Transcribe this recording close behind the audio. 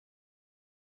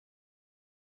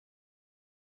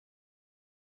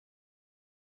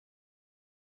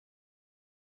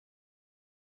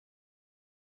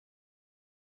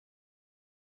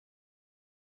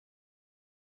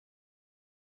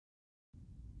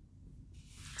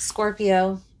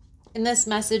Scorpio, in this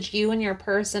message, you and your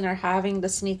person are having to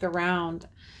sneak around.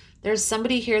 There's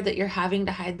somebody here that you're having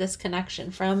to hide this connection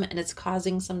from, and it's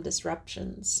causing some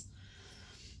disruptions.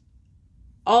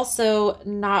 Also,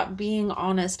 not being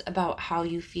honest about how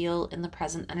you feel in the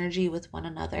present energy with one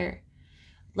another.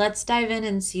 Let's dive in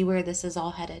and see where this is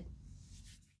all headed.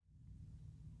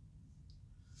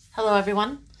 Hello,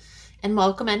 everyone, and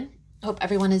welcome in. Hope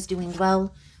everyone is doing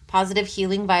well. Positive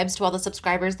healing vibes to all the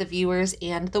subscribers, the viewers,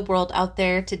 and the world out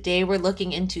there. Today, we're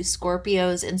looking into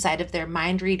Scorpios inside of their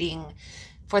mind reading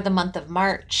for the month of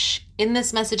March. In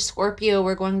this message, Scorpio,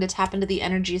 we're going to tap into the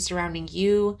energy surrounding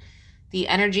you, the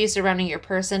energy surrounding your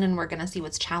person, and we're going to see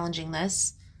what's challenging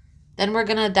this. Then we're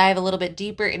going to dive a little bit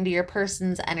deeper into your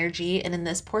person's energy, and in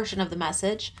this portion of the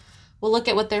message, we'll look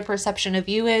at what their perception of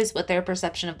you is, what their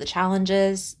perception of the challenge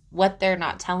is, what they're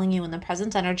not telling you in the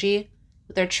present energy,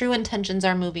 what their true intentions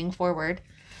are moving forward.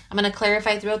 I'm going to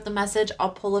clarify throughout the message. I'll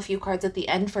pull a few cards at the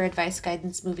end for advice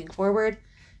guidance moving forward.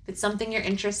 If it's something you're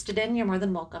interested in, you're more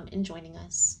than welcome in joining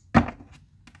us.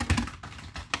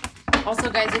 Also,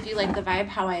 guys, if you like the vibe,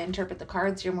 how I interpret the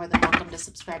cards, you're more than welcome to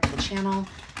subscribe to the channel.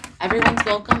 Everyone's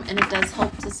welcome, and it does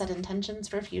help to set intentions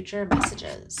for future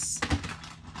messages.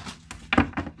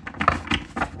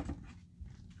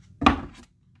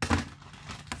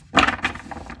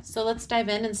 So let's dive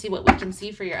in and see what we can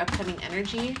see for your upcoming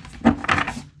energy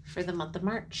for the month of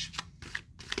March.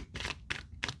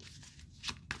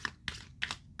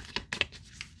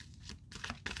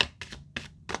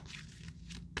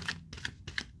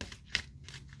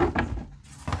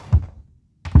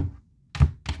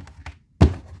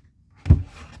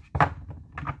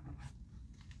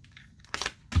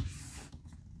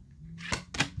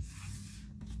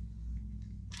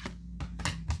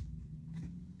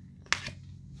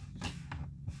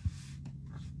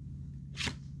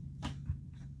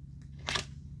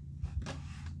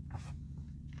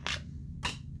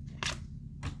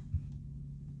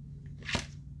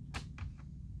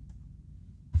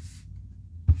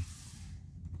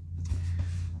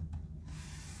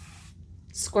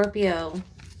 Scorpio,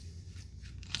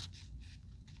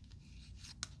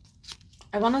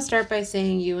 I want to start by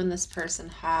saying you and this person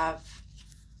have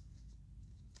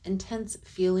intense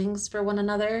feelings for one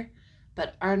another,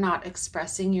 but are not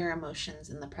expressing your emotions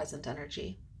in the present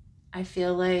energy. I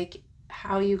feel like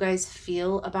how you guys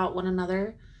feel about one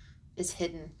another is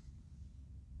hidden.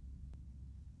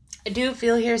 I do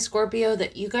feel here, Scorpio,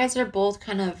 that you guys are both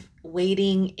kind of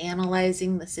waiting,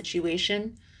 analyzing the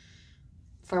situation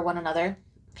for one another.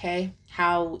 Okay,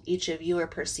 how each of you are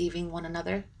perceiving one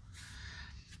another.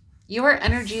 Your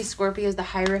energy, Scorpio, is the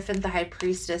Hierophant, the High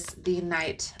Priestess, the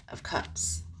Knight of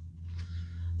Cups.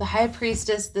 The High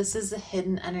Priestess, this is a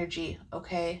hidden energy,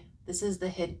 okay? This is the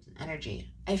hidden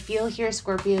energy. I feel here,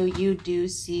 Scorpio, you do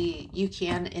see, you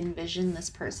can envision this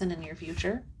person in your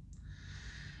future.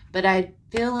 But I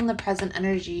feel in the present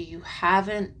energy, you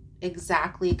haven't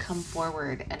exactly come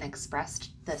forward and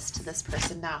expressed this to this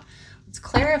person. Now, let's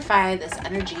clarify this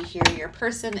energy here. Your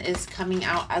person is coming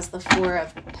out as the Four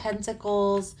of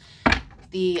Pentacles,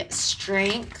 the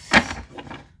Strength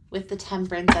with the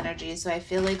Temperance energy. So I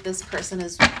feel like this person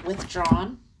is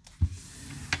withdrawn.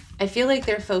 I feel like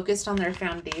they're focused on their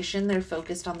foundation. They're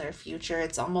focused on their future.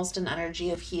 It's almost an energy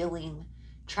of healing,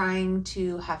 trying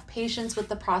to have patience with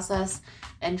the process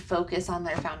and focus on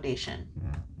their foundation.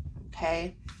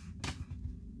 Okay?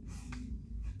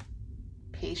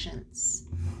 Patience.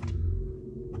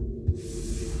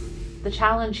 The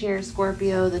challenge here,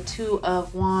 Scorpio, the Two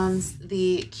of Wands,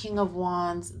 the King of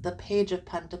Wands, the Page of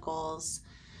Pentacles.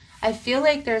 I feel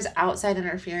like there's outside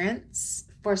interference.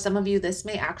 For some of you, this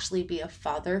may actually be a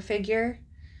father figure,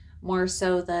 more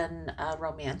so than a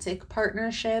romantic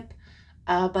partnership,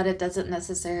 but it doesn't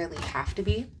necessarily have to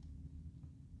be.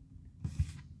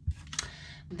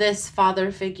 This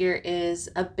father figure is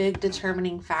a big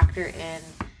determining factor in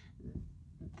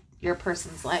your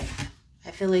person's life.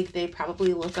 I feel like they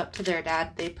probably look up to their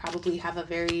dad. They probably have a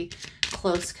very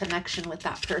close connection with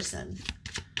that person.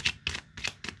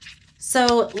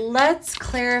 So let's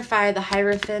clarify the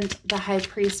Hierophant, the High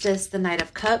Priestess, the Knight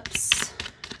of Cups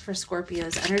for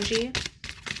Scorpio's energy.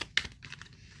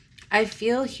 I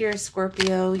feel here,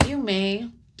 Scorpio, you may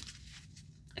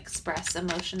express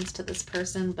emotions to this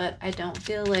person, but I don't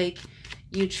feel like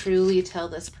you truly tell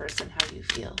this person how you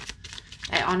feel.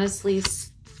 I honestly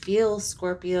feel,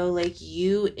 Scorpio, like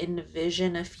you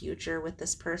envision a future with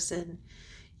this person.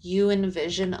 You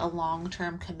envision a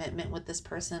long-term commitment with this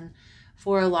person.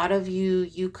 For a lot of you,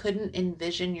 you couldn't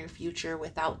envision your future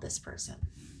without this person.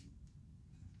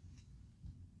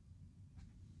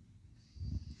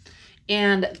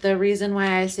 And the reason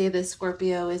why I say this,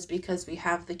 Scorpio, is because we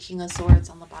have the King of Swords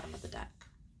on the bottom of the deck.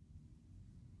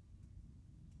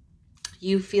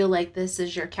 You feel like this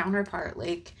is your counterpart.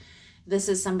 Like this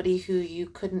is somebody who you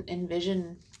couldn't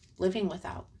envision living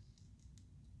without.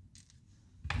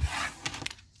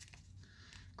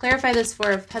 Clarify this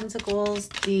Four of Pentacles,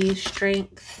 the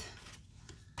Strength,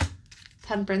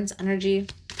 Temperance energy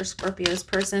for Scorpio's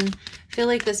person. I feel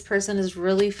like this person is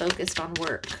really focused on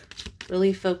work,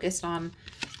 really focused on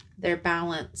their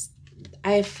balance.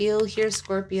 I feel here,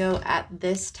 Scorpio, at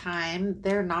this time,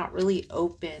 they're not really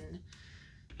open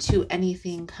to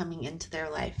anything coming into their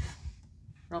life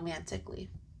romantically.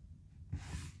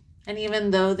 And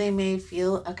even though they may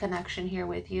feel a connection here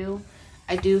with you,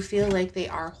 I do feel like they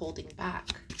are holding back.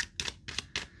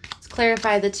 Let's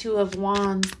clarify the Two of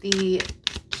Wands, the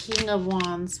King of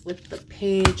Wands with the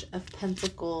Page of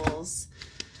Pentacles.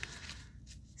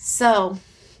 So,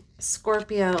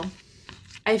 Scorpio,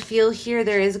 I feel here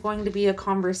there is going to be a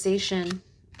conversation,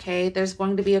 okay? There's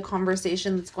going to be a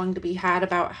conversation that's going to be had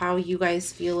about how you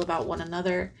guys feel about one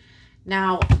another.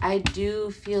 Now, I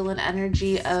do feel an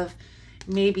energy of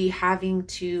maybe having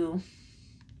to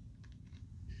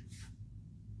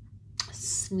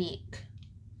sneak,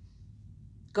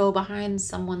 go behind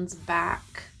someone's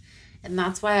back. And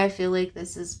that's why I feel like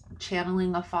this is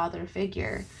channeling a father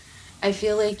figure. I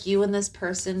feel like you and this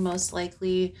person most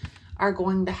likely are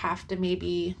going to have to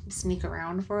maybe sneak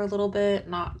around for a little bit,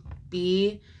 not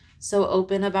be so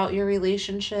open about your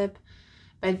relationship.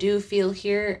 But I do feel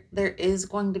here there is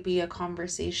going to be a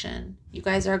conversation. You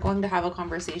guys are going to have a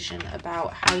conversation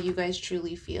about how you guys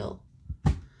truly feel.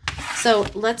 So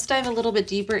let's dive a little bit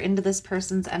deeper into this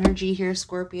person's energy here,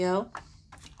 Scorpio.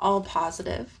 All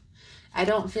positive. I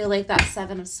don't feel like that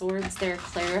Seven of Swords they're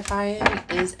clarifying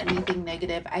is anything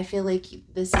negative. I feel like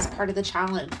this is part of the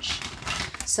challenge.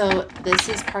 So this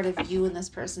is part of you and this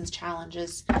person's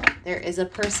challenges. There is a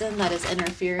person that is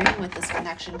interfering with this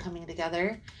connection coming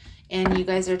together, and you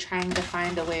guys are trying to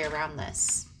find a way around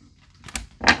this.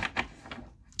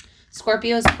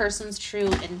 Scorpio's person's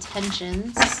true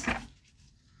intentions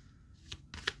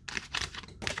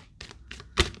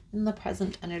in the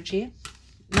present energy.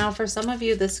 Now, for some of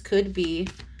you, this could be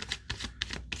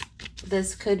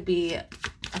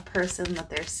a person that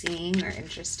they're seeing or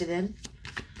interested in.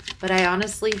 But I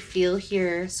honestly feel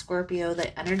here, Scorpio,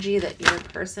 the energy that your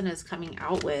person is coming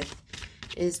out with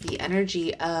is the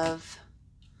energy of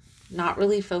not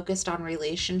really focused on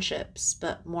relationships,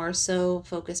 but more so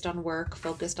focused on work,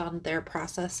 focused on their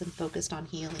process, and focused on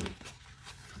healing.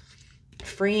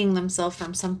 Freeing themselves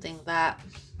from something that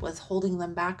was holding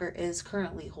them back or is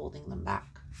currently holding them back.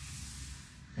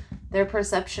 Their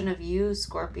perception of you,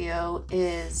 Scorpio,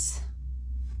 is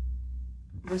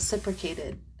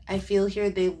reciprocated. I feel here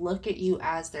they look at you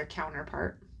as their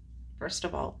counterpart, first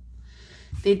of all.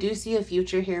 They do see a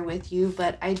future here with you,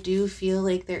 but I do feel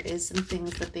like there is some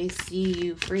things that they see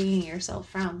you freeing yourself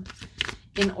from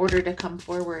in order to come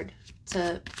forward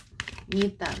to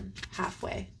meet them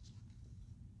halfway.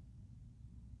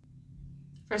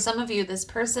 For some of you, this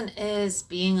person is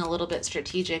being a little bit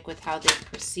strategic with how they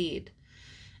proceed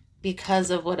because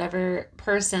of whatever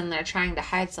person they're trying to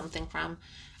hide something from.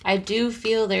 I do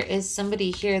feel there is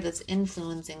somebody here that's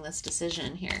influencing this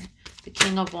decision here. The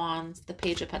King of Wands, the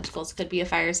Page of Pentacles, could be a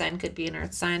fire sign, could be an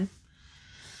earth sign.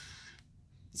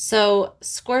 So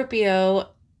Scorpio,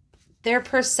 their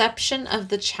perception of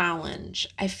the challenge,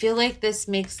 I feel like this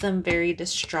makes them very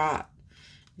distraught,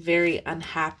 very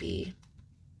unhappy.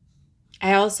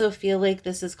 I also feel like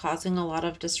this is causing a lot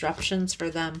of disruptions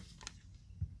for them.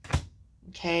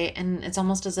 Okay, and it's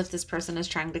almost as if this person is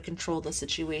trying to control the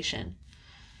situation.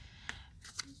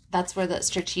 That's where that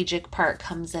strategic part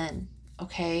comes in,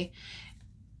 okay?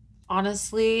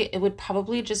 Honestly, it would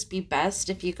probably just be best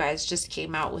if you guys just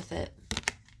came out with it.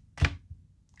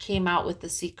 Came out with the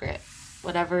secret.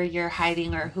 Whatever you're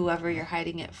hiding or whoever you're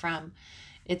hiding it from,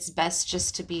 it's best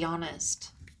just to be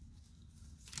honest.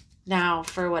 Now,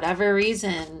 for whatever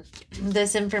reason,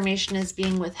 this information is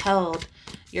being withheld.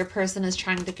 Your person is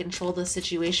trying to control the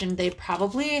situation. They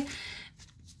probably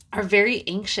are very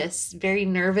anxious, very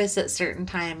nervous at certain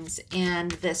times,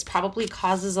 and this probably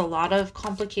causes a lot of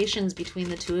complications between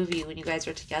the two of you when you guys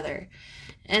are together.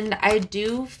 And I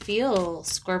do feel,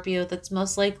 Scorpio, that's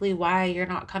most likely why you're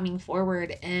not coming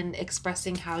forward and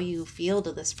expressing how you feel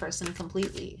to this person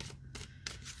completely.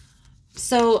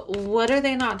 So what are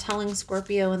they not telling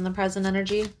Scorpio in the present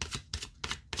energy?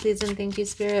 Please and thank you,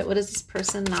 Spirit. What is this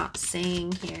person not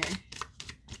saying here?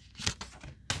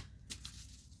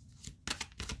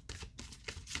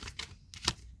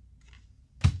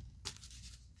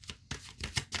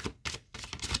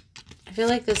 I feel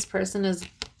like this person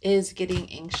is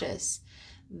getting anxious.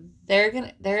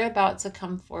 They're about to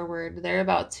come forward. They're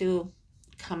about to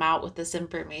come out with this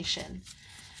information.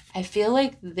 I feel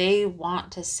like they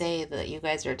want to say that you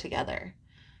guys are together.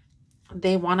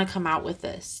 They want to come out with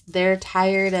this. They're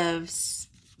tired of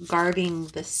guarding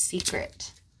the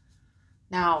secret.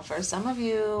 Now, for some of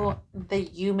you,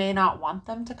 you may not want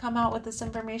them to come out with this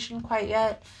information quite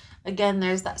yet. Again,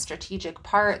 there's that strategic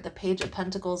part. The Page of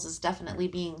Pentacles is definitely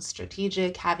being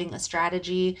strategic, having a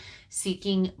strategy,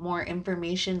 seeking more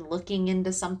information, looking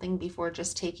into something before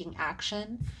just taking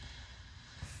action.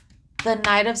 The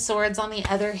Knight of Swords, on the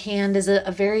other hand, is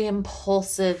a very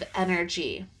impulsive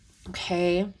energy,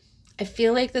 okay? I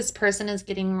feel like this person is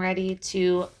getting ready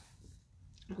to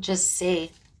just say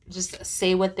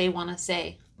what they want to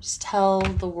say. Just tell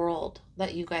the world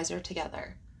that you guys are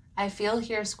together. I feel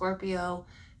here, Scorpio,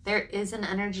 there is an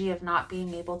energy of not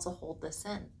being able to hold this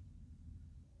in.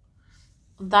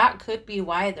 That could be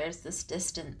why there's this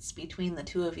distance between the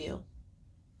two of you.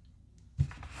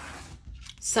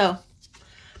 So,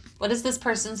 what is this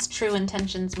person's true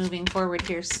intentions moving forward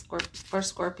here for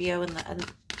Scorpio in the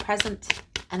present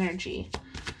energy?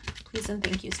 Please and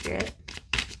thank you, Spirit.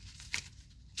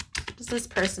 What is this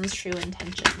person's true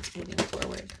intentions moving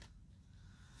forward?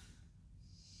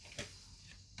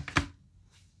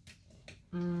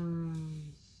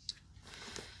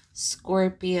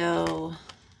 Scorpio,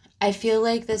 I feel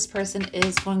like this person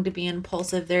is going to be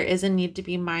impulsive. There is a need to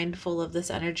be mindful of this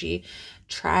energy.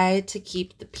 Try to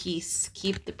keep the peace.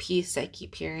 Keep the peace, I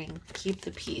keep hearing. Keep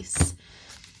the peace.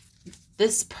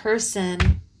 This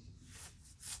person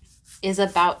is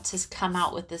about to come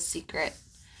out with this secret.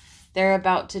 They're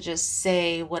about to just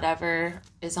say whatever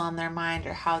is on their mind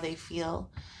or how they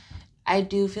feel. I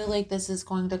do feel like this is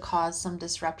going to cause some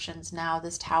disruptions now.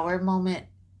 This Tower moment,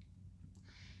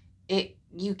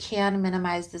 you can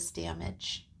minimize this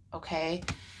damage, okay?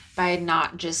 By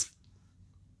not just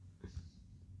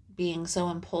being so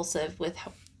impulsive with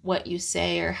what you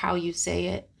say or how you say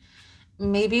it.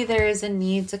 Maybe there is a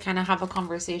need to kind of have a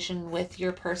conversation with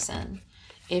your person.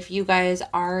 If you guys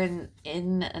are in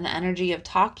an energy of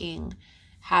talking,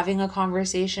 having a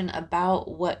conversation about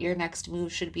what your next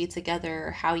move should be together,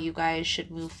 or how you guys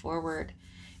should move forward.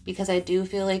 Because I do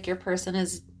feel like your person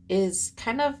is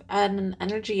kind of an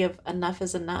energy of enough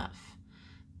is enough.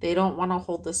 They don't want to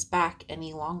hold this back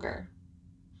any longer.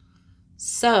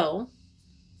 So,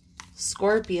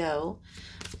 Scorpio,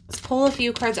 let's pull a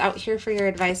few cards out here for your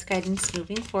advice guidance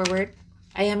moving forward.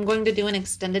 I am going to do an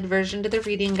extended version to the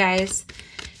reading, guys.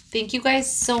 Thank you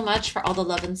guys so much for all the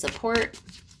love and support.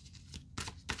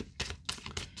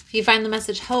 If you find the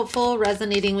message helpful,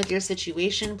 resonating with your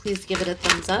situation, please give it a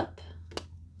thumbs up.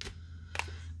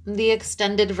 The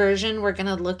extended version, we're going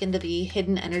to look into the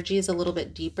hidden energies a little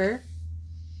bit deeper.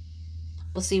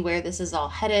 We'll see where this is all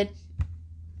headed,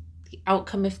 the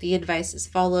outcome if the advice is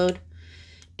followed.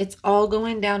 It's all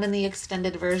going down in the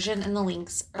extended version, and the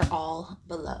links are all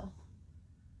below.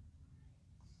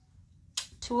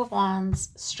 Two of Wands,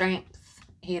 Strength,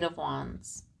 Eight of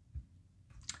Wands.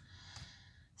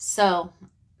 So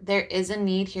there is a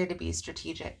need here to be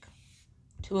strategic.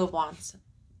 Two of Wands.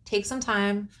 Take some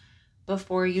time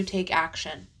before you take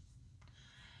action.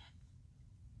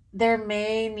 There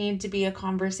may need to be a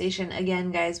conversation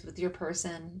again, guys, with your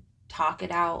person. Talk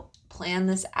it out. Plan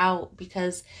this out,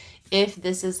 because if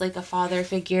this is like a father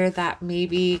figure that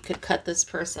maybe could cut this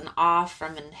person off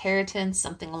from inheritance,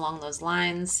 something along those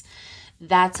lines,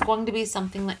 that's going to be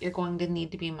something that you're going to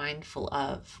need to be mindful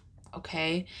of.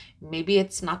 Okay, maybe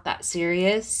it's not that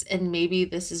serious, and maybe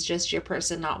this is just your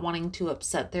person not wanting to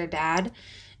upset their dad.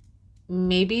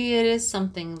 Maybe it is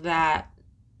something that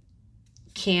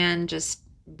can just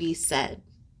be said,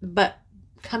 but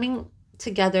coming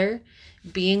together,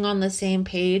 being on the same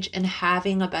page, and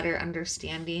having a better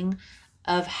understanding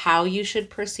of how you should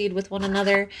proceed with one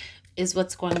another is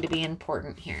what's going to be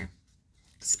important here.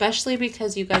 Especially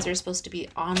because you guys are supposed to be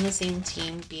on the same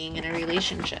team, being in a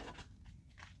relationship.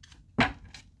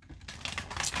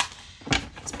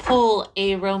 Let's pull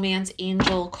a romance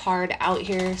angel card out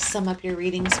here. Sum up your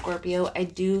reading, Scorpio. I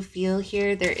do feel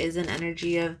here there is an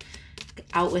energy of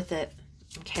out with it,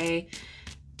 okay?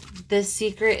 This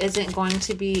secret isn't going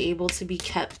to be able to be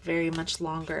kept very much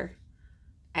longer.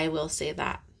 I will say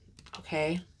that,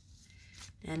 okay?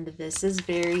 And this is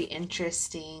very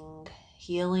interesting.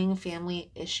 Healing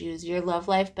family issues. Your love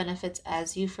life benefits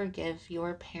as you forgive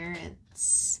your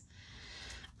parents.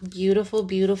 Beautiful,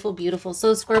 beautiful, beautiful.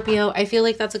 So Scorpio, I feel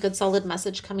like that's a good solid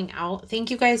message coming out.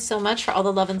 Thank you guys so much for all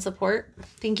the love and support.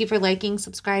 Thank you for liking,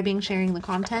 subscribing, sharing the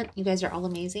content. You guys are all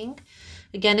amazing.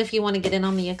 Again, if you want to get in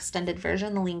on the extended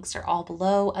version, the links are all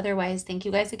below. Otherwise, thank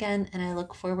you guys again, and I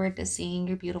look forward to seeing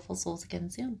your beautiful souls again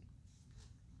soon.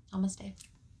 Namaste.